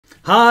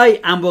Hi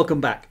and welcome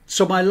back.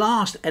 So my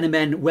last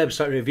NMN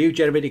website review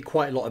generated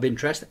quite a lot of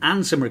interest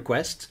and some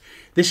requests.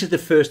 This is the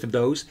first of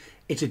those.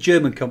 It's a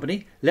German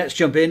company. Let's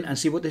jump in and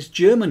see what this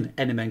German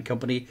NMN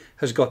company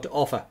has got to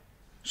offer.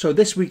 So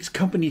this week's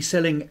company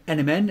selling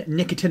NMN,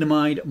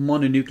 nicotinamide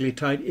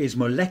mononucleotide, is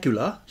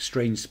Moleqlar,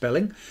 strange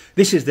spelling.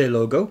 This is their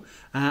logo,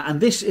 and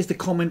this is the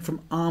comment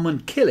from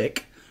Armand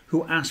Killick,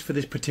 who asked for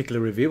this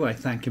particular review. I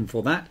thank him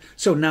for that.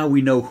 So now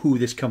we know who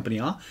this company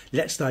are.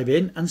 Let's dive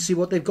in and see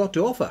what they've got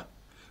to offer.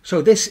 So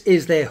this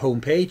is their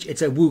homepage.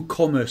 It's a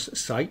WooCommerce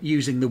site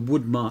using the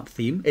Woodmart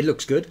theme. It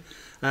looks good.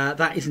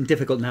 That isn't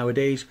difficult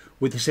nowadays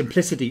with the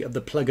simplicity of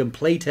the plug and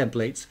play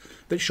templates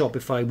that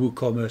Shopify,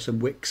 WooCommerce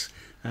and Wix,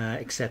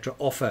 etc.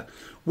 offer.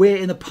 Where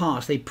in the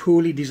past a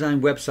poorly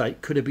designed website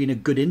could have been a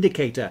good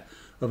indicator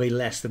of a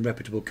less than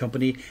reputable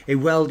company, a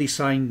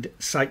well-designed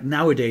site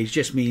nowadays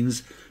just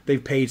means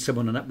they've paid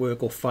someone on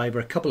Upwork or Fiverr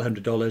a couple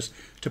 $100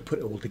 to put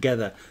it all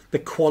together. The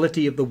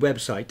quality of the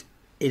website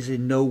is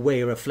in no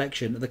way a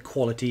reflection of the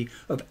quality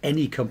of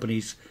any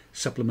company's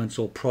supplements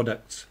or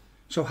products.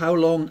 So how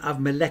long have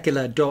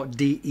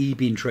Moleqlar.de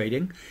been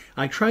trading?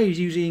 I tried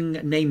using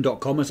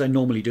name.com as I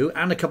normally do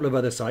and a couple of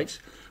other sites,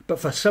 but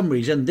for some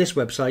reason this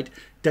website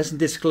doesn't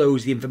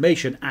disclose the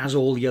information as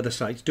all the other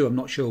sites do. I'm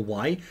not sure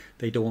why.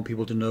 They don't want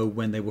people to know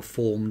when they were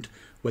formed,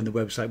 when the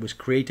website was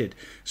created.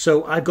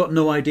 So I've got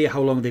no idea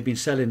how long they've been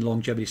selling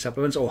longevity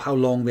supplements or how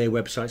long their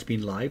website's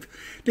been live.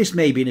 This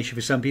may be an issue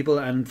for some people,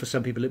 and for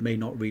some people it may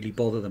not really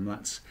bother them.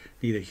 That's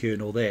neither here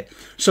nor there.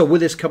 So will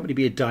this company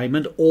be a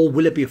diamond or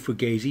will it be a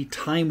fugazi?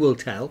 Time will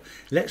tell.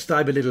 Let's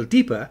dive a little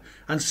deeper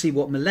and see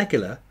what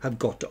Moleqlar have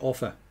got to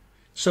offer.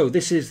 So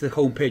this is the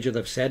homepage, as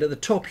I've said. At the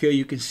top here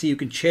you can see you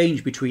can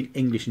change between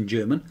English and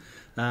German.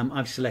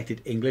 I've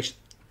selected English.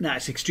 Now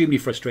it's extremely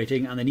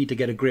frustrating and they need to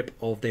get a grip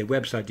of their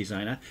website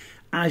designer.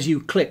 As you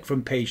click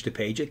from page to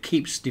page, it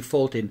keeps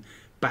defaulting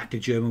back to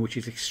German, which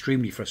is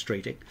extremely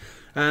frustrating.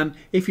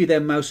 If you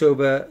then mouse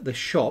over the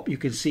shop, you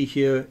can see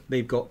here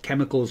they've got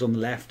chemicals on the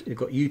left. They've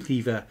got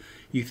Uthever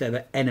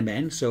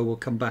NMN, so we'll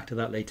come back to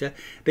that later.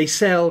 They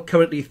sell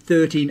currently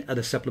 13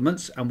 other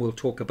supplements, and we'll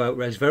talk about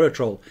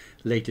resveratrol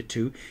later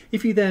too.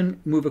 If you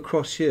then move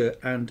across here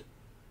and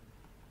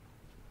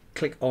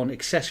click on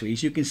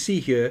accessories, you can see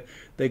here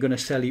they're going to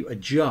sell you a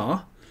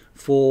jar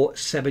for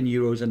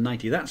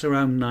 €7.90. That's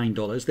around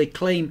 $9. They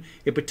claim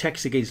it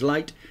protects against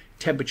light,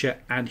 temperature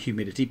and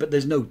humidity, but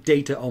there's no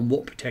data on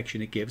what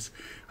protection it gives.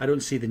 I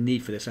don't see the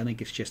need for this. I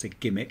think it's just a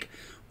gimmick.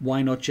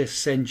 Why not just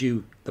send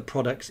you the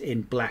products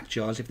in black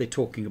jars if they're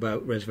talking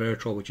about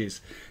resveratrol, which is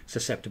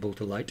susceptible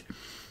to light?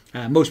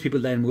 Most people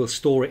then will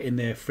store it in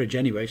their fridge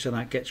anyway, so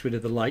that gets rid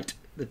of the light,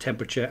 the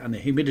temperature and the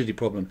humidity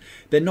problem.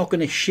 They're not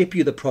going to ship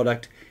you the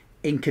product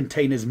in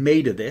containers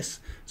made of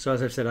this, so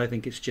as I've said, I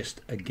think it's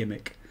just a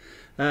gimmick.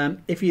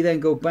 If you then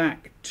go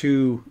back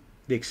to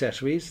the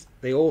accessories,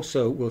 they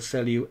also will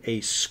sell you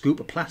a scoop,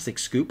 a plastic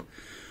scoop,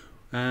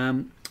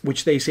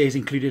 which they say is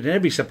included in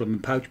every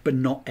supplement pouch, but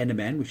not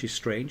NMN, which is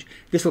strange.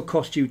 This will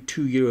cost you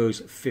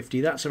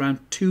 €2.50. That's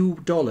around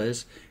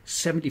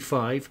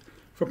 $2.75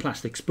 for a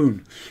plastic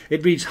spoon.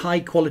 It reads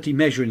high quality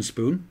measuring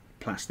spoon,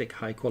 plastic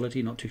high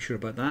quality, not too sure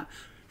about that,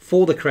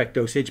 for the correct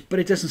dosage, but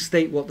it doesn't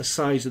state what the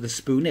size of the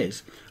spoon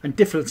is. And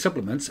different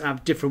supplements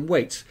have different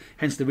weights,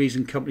 hence the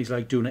reason companies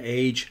like Duna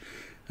Age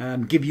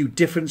give you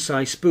different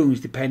size spoons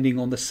depending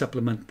on the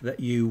supplement that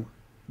you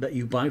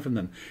buy from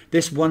them.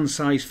 This one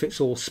size fits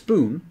all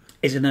spoon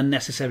is an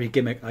unnecessary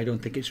gimmick. I don't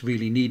think it's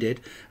really needed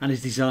and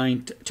is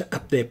designed to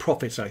up their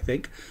profits, I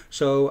think.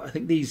 So I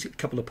think these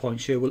couple of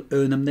points here will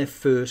earn them their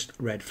first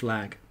red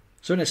flag.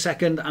 So in a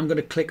second I'm going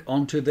to click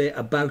onto their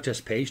About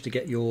Us page to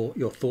get your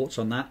thoughts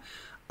on that.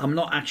 I'm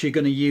not actually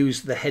going to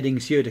use the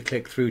headings here to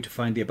click through to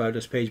find the About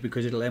Us page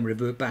because it'll then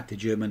revert back to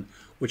German,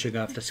 which I'm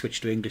going to have to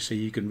switch to English so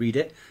you can read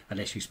it,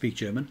 unless you speak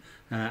German,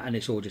 and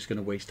it's all just going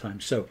to waste time.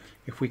 So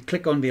if we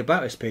click on the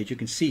About Us page, you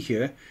can see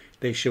here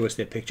they show us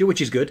their picture,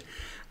 which is good.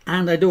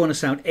 And I don't want to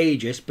sound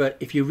ageist, but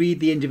if you read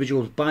the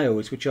individual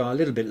bios, which are a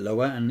little bit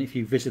lower, and if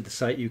you visit the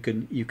site, you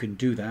can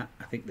do that.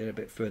 I think they're a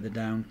bit further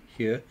down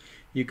here.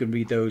 You can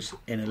read those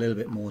in a little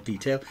bit more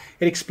detail.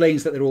 It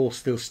explains that they're all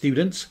still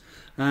students.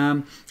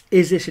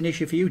 Is this an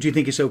issue for you? Do you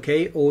think it's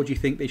okay, or do you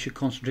think they should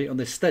concentrate on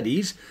their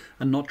studies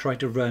and not try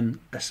to run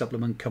a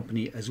supplement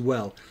company as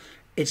well?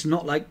 It's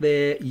not like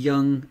they're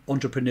young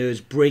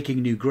entrepreneurs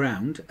breaking new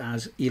ground,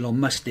 as Elon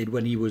Musk did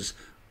when he was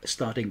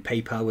starting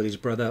PayPal with his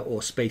brother,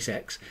 or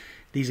SpaceX.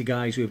 These are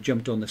guys who have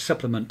jumped on the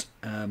supplement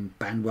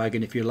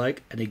bandwagon, if you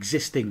like, an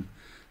existing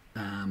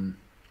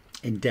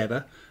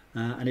endeavor.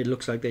 And it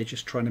looks like they're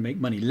just trying to make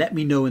money. Let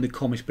me know in the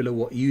comments below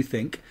what you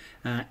think.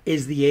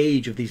 Is the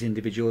age of these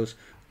individuals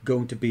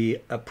going to be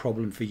a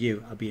problem for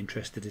you? I'll be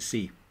interested to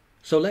see.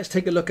 So let's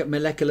take a look at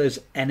Moleqlar's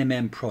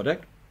NMN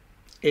product.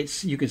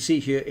 You can see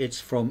here it's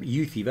from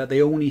Uthever.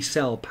 They only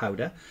sell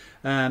powder.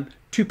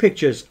 Two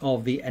pictures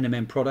of the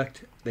NMN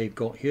product they've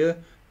got here.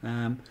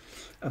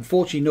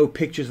 Unfortunately, no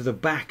pictures of the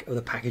back of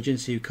the packaging,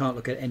 so you can't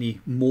look at any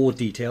more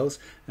details.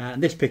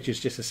 And this picture is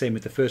just the same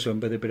as the first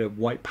one, but a bit of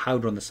white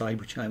powder on the side,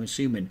 which I'm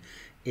assuming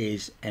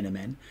is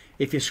NMN.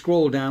 If you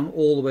scroll down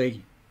all the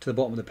way to the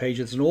bottom of the page,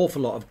 there's an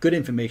awful lot of good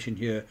information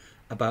here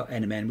about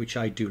NMN, which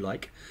I do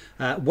like.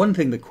 One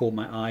thing that caught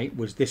my eye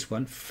was this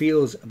one,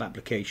 fields of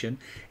application.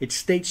 It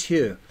states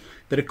here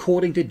that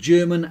according to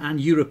German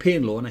and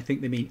European law, and I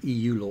think they mean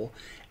EU law,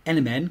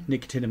 NMN,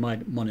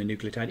 nicotinamide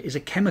mononucleotide, is a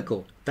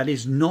chemical that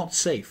is not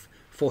safe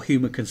for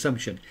human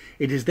consumption.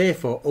 It is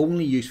therefore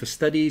only used for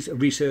studies,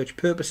 research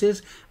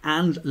purposes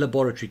and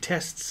laboratory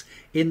tests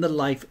in the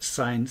life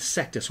science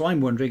sector. So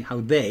I'm wondering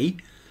how they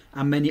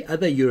and many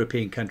other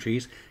European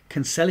countries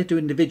can sell it to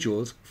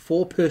individuals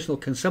for personal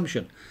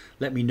consumption.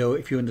 Let me know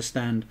if you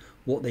understand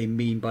what they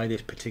mean by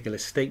this particular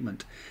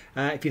statement.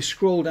 If you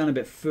scroll down a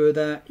bit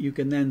further, you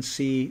can then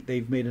see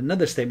they've made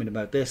another statement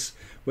about this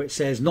where it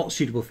says not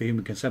suitable for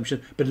human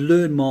consumption, but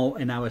learn more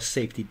in our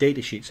safety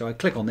data sheet. So I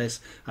click on this.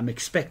 I'm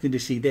expecting to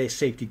see their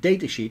safety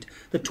data sheet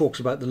that talks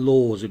about the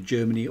laws of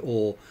Germany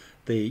or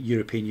the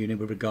European Union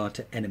with regard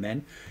to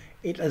NMN.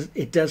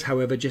 It does,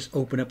 however, just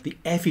open up the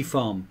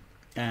Ethypharm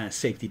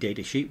safety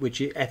data sheet, which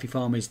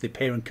Ethypharm is the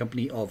parent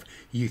company of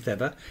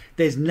Uthever.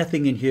 There's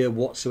nothing in here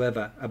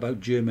whatsoever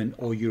about German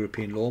or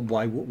European law.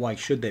 Why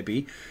should there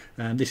be?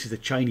 This is a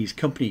Chinese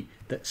company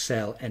that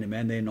sell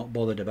NMN. They're not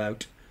bothered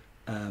about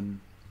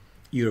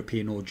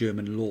European or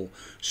German law.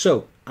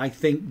 So I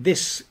think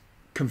this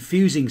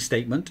confusing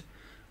statement,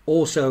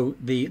 also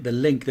the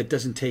link that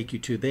doesn't take you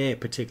to their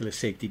particular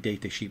safety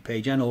data sheet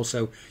page, and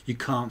also you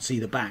can't see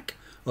the back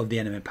of the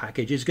NMN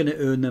package, is going to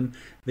earn them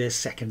their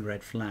second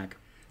red flag.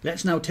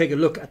 Let's now take a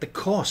look at the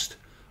cost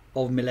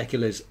of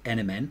Moleqlar's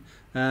NMN.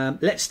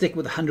 Let's stick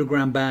with a 100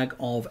 gram bag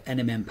of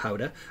NMN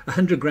powder.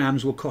 100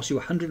 grams will cost you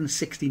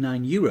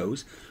 169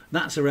 euros.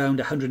 That's around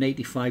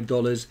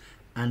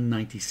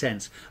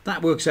 $185.90.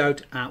 That works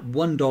out at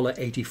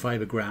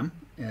 $1.85 a gram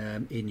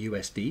in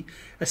USD.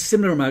 A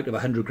similar amount of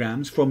 100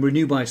 grams from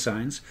Renue by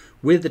Science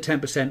with the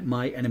 10%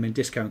 My NMN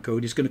discount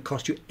code is going to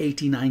cost you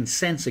 89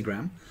 cents a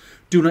gram.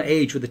 Do not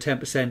age with the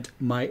 10%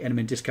 My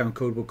NMN discount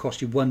code will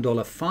cost you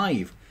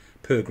 $1.05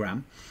 per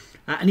gram.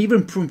 And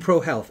even from Pro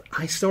Health,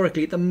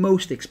 historically the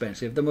most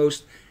expensive, the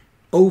most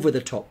over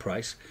the top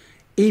price,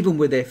 even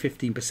with their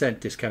 15%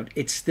 discount,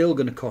 it's still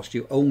going to cost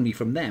you only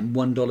from them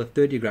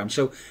 $1.30 a gram.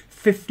 So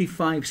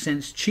 55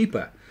 cents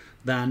cheaper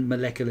than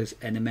Moleqlar's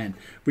NMN.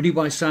 Renue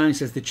by Science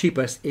says the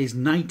cheapest is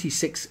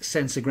 96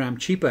 cents a gram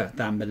cheaper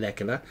than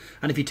Moleqlar.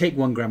 And if you take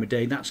 1 gram a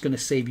day, that's going to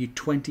save you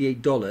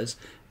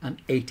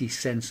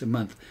 $28.80 a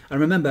month.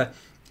 And remember,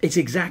 it's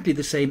exactly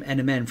the same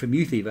NMN from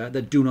Uthever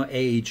that Do Not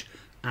Age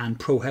and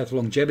Pro Health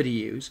Longevity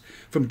use.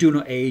 From Do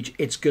Not Age,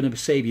 it's going to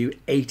save you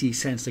 80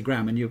 cents a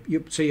gram, and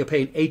so you're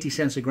paying 80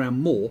 cents a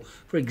gram more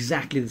for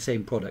exactly the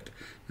same product.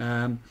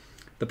 The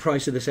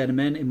price of this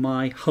NMN, in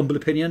my humble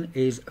opinion,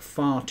 is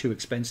far too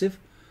expensive.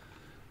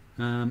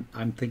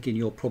 I'm thinking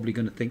you're probably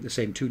going to think the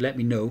same too. Let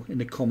me know in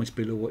the comments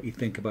below what you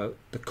think about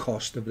the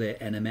cost of their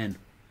NMN.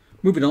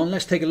 Moving on,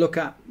 let's take a look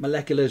at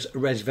Moleqlar's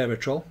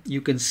resveratrol.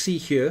 You can see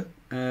here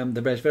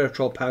the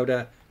resveratrol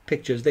powder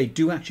pictures. They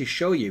do actually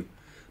show you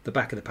the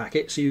back of the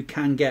packet, so you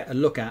can get a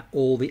look at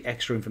all the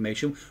extra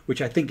information,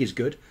 which I think is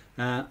good.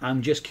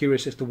 I'm just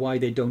curious as to why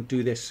they don't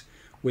do this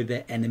with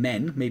their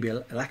NMN. Maybe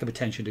a lack of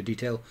attention to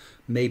detail,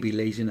 maybe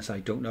laziness, I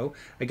don't know.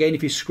 Again,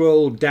 if you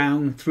scroll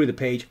down through the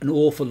page, an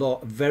awful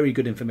lot of very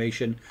good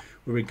information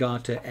with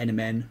regard to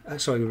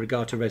with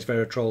regard to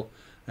resveratrol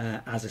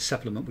as a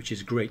supplement, which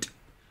is great.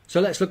 So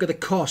let's look at the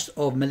cost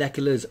of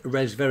Moleqlar's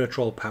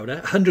resveratrol powder.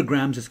 100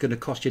 grams is going to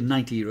cost you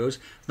 90 euros.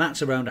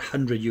 That's around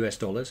 100 US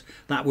dollars.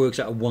 That works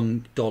out at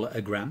 $1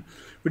 a gram.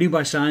 Renue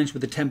by Science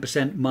with the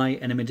 10% My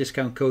NMN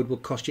discount code will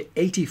cost you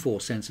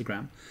 84 cents a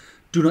gram.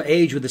 Do Not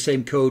Age with the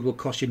same code will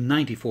cost you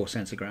 94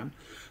 cents a gram.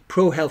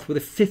 Pro Health with a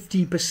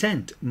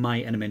 15%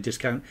 My NMN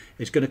discount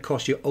is going to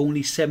cost you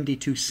only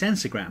 72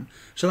 cents a gram.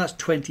 So that's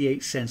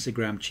 28 cents a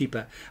gram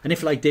cheaper. And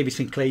if, like David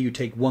Sinclair, you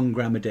take 1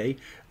 gram a day,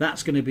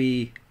 that's going to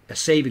be a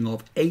saving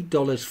of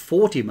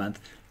 $8.40 a month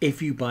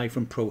if you buy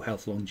from Pro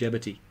Health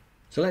Longevity.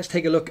 So let's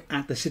take a look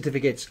at the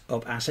certificates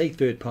of assay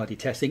third-party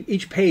testing.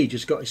 Each page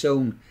has got its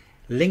own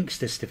links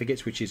to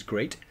certificates, which is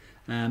great.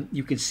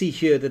 You can see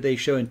here that they're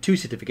showing 2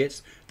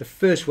 certificates. The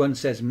first one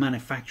says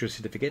manufacturer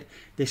certificate.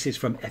 This is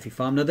from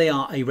Ethypharm. Now, they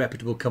are a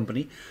reputable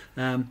company,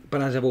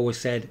 but as I've always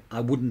said,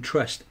 I wouldn't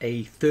trust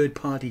a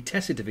third-party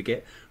test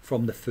certificate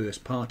from the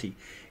first party.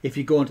 If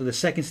you go on to the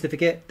second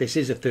certificate, this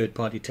is a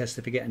third-party test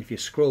certificate, and if you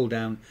scroll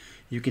down,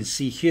 you can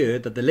see here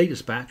that the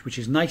latest batch, which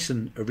is nice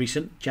and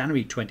recent,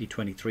 January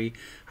 2023,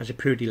 has a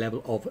purity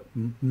level of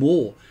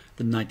more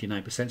than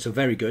 99%, so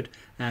very good,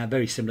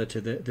 very similar to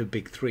the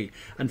big 3.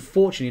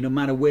 Unfortunately, no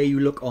matter where you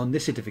look on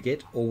this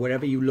certificate or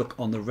wherever you look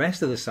on the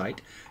rest of the site,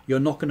 you're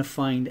not going to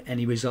find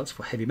any results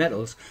for heavy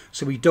metals,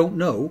 so we don't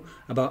know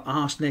about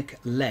arsenic,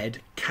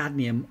 lead,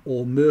 cadmium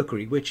or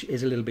mercury, which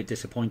is a little bit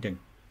disappointing.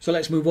 So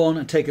let's move on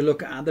and take a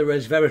look at the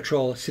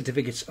resveratrol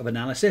certificates of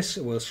analysis.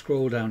 We'll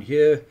scroll down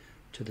here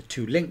to the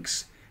 2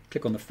 links,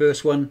 click on the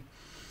first one.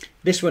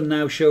 This one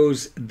now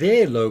shows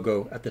their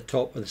logo at the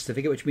top of the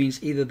certificate, which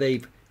means either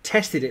they've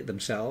tested it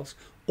themselves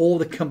or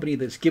the company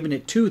that's given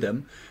it to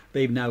them,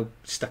 they've now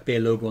stuck their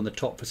logo on the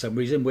top for some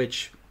reason,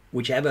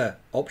 whichever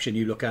option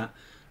you look at,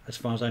 as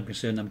far as I'm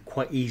concerned, I'm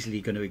quite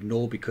easily going to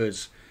ignore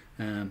because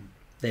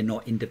they're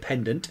not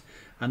independent.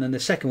 And then the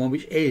second one,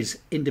 which is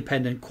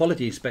independent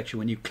quality inspection,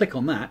 when you click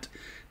on that,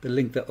 the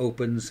link that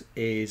opens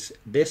is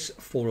this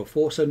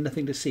 404, so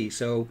nothing to see.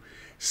 So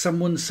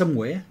someone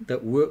somewhere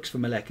that works for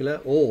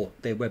Moleqlar or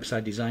their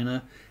website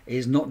designer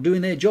is not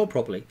doing their job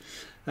properly.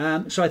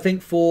 So I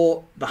think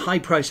for the high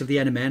price of the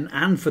NMN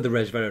and for the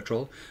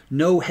resveratrol,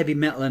 no heavy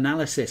metal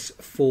analysis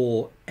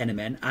for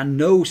NMN and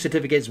no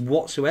certificates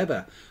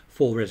whatsoever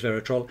for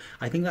resveratrol,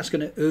 I think that's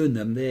going to earn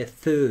them their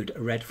third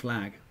red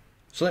flag.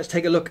 So let's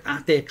take a look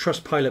at their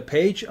Trustpilot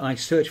page. I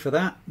searched for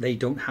that. They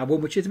don't have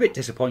one, which is a bit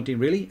disappointing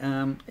really.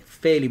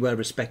 Fairly well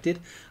respected.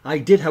 I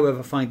did,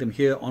 however, find them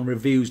here on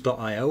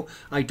reviews.io.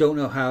 I don't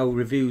know how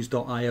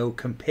reviews.io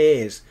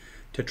compares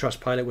to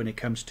Trustpilot when it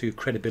comes to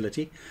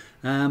credibility.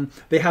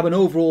 They have an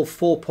overall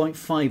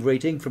 4.5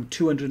 rating from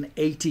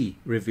 280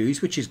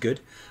 reviews, which is good.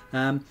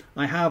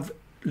 I have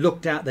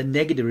looked at the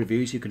negative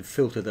reviews. You can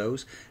filter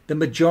those. The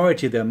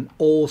majority of them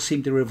all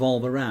seem to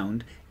revolve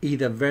around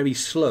either very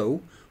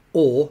slow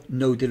or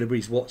no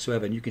deliveries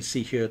whatsoever. And you can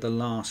see here the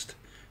last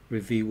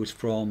review was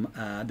from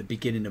the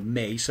beginning of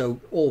May, so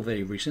all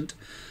very recent.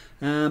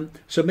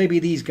 So maybe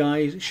these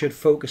guys should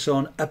focus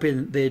on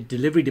upping their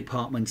delivery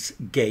department's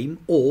game,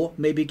 or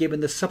maybe giving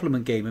the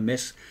supplement game a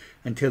miss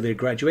until they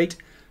graduate.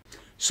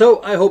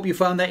 So I hope you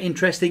found that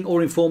interesting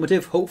or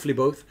informative, hopefully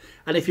both.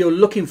 And if you're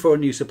looking for a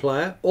new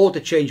supplier or to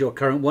change your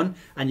current one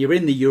and you're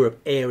in the Europe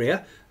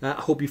area, I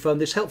hope you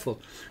found this helpful.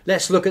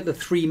 Let's look at the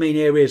three main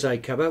areas I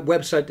cover.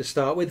 Website to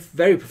start with,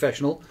 very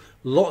professional,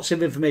 lots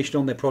of information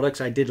on their products.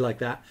 I did like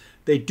that.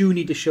 They do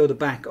need to show the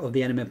back of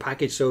the NMN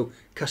package so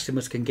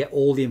customers can get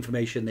all the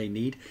information they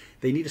need.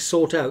 They need to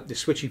sort out the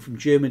switching from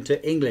German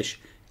to English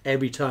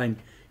every time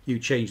you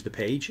change the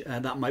page.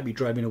 That might be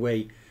driving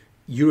away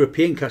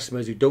European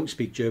customers who don't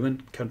speak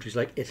German, countries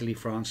like Italy,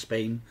 France,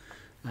 Spain,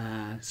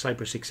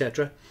 Cyprus,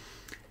 etc.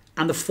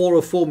 And the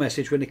 404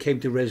 message when it came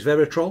to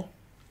resveratrol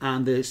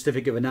and the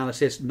certificate of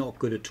analysis, not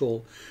good at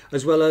all.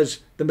 As well as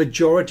the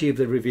majority of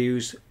the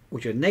reviews,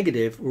 which are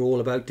negative, were all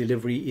about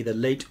delivery either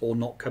late or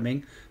not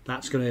coming.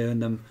 That's going to earn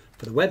them,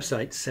 for the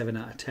website, 7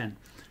 out of 10.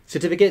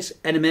 Certificates,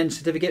 NMN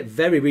certificate,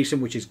 very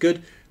recent, which is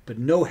good, but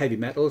no heavy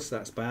metals,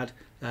 that's bad,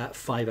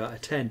 5 out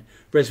of 10.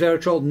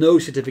 Resveratrol, no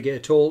certificate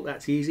at all,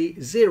 that's easy,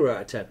 0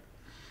 out of 10.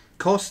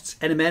 Costs,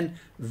 NMN,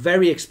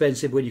 very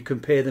expensive when you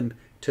compare them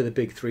to the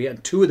big three,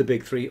 and two of the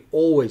big three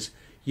always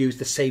use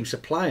the same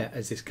supplier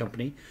as this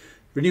company.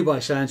 Renue by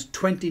Science,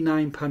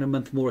 £29 a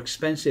month more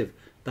expensive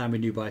than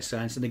Renue by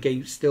Science, and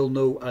again, still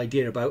no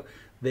idea about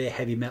their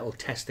heavy metal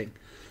testing.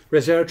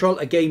 Resveratrol,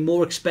 again,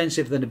 more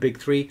expensive than the big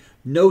three,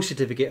 no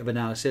certificate of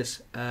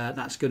analysis,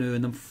 that's going to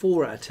earn them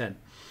 4 out of 10.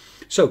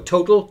 So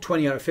total,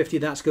 20 out of 50,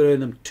 that's going to earn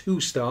them 2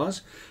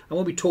 stars. And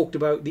when we talked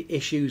about the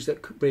issues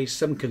that raised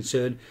some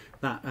concern,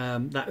 that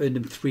earned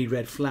them 3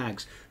 red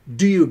flags.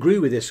 Do you agree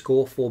with this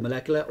score for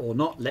Moleqlar or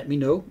not? Let me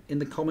know in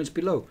the comments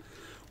below.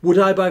 Would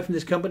I buy from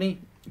this company?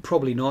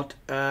 Probably not.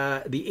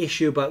 The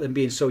issue about them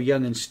being so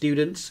young and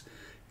students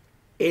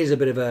is a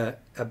bit of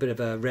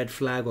a red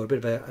flag, or a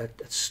bit of a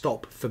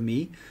stop for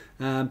me.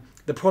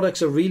 The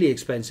products are really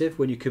expensive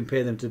when you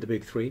compare them to the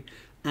big three,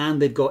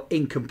 and they've got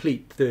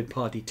incomplete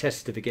third-party test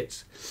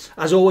certificates.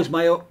 As always,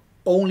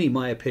 only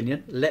my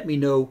opinion. Let me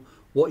know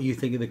what you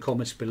think in the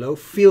comments below.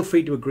 Feel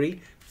free to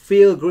agree.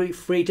 Feel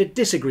free to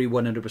disagree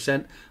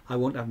 100%. I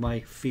won't have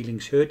my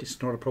feelings hurt.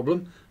 It's not a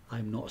problem.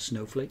 I'm not a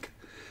snowflake.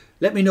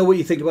 Let me know what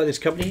you think about this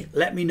company.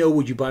 Let me know,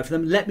 would you buy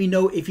from them? Let me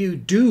know if you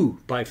do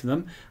buy from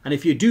them. And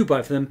if you do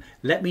buy from them,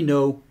 let me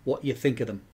know what you think of them.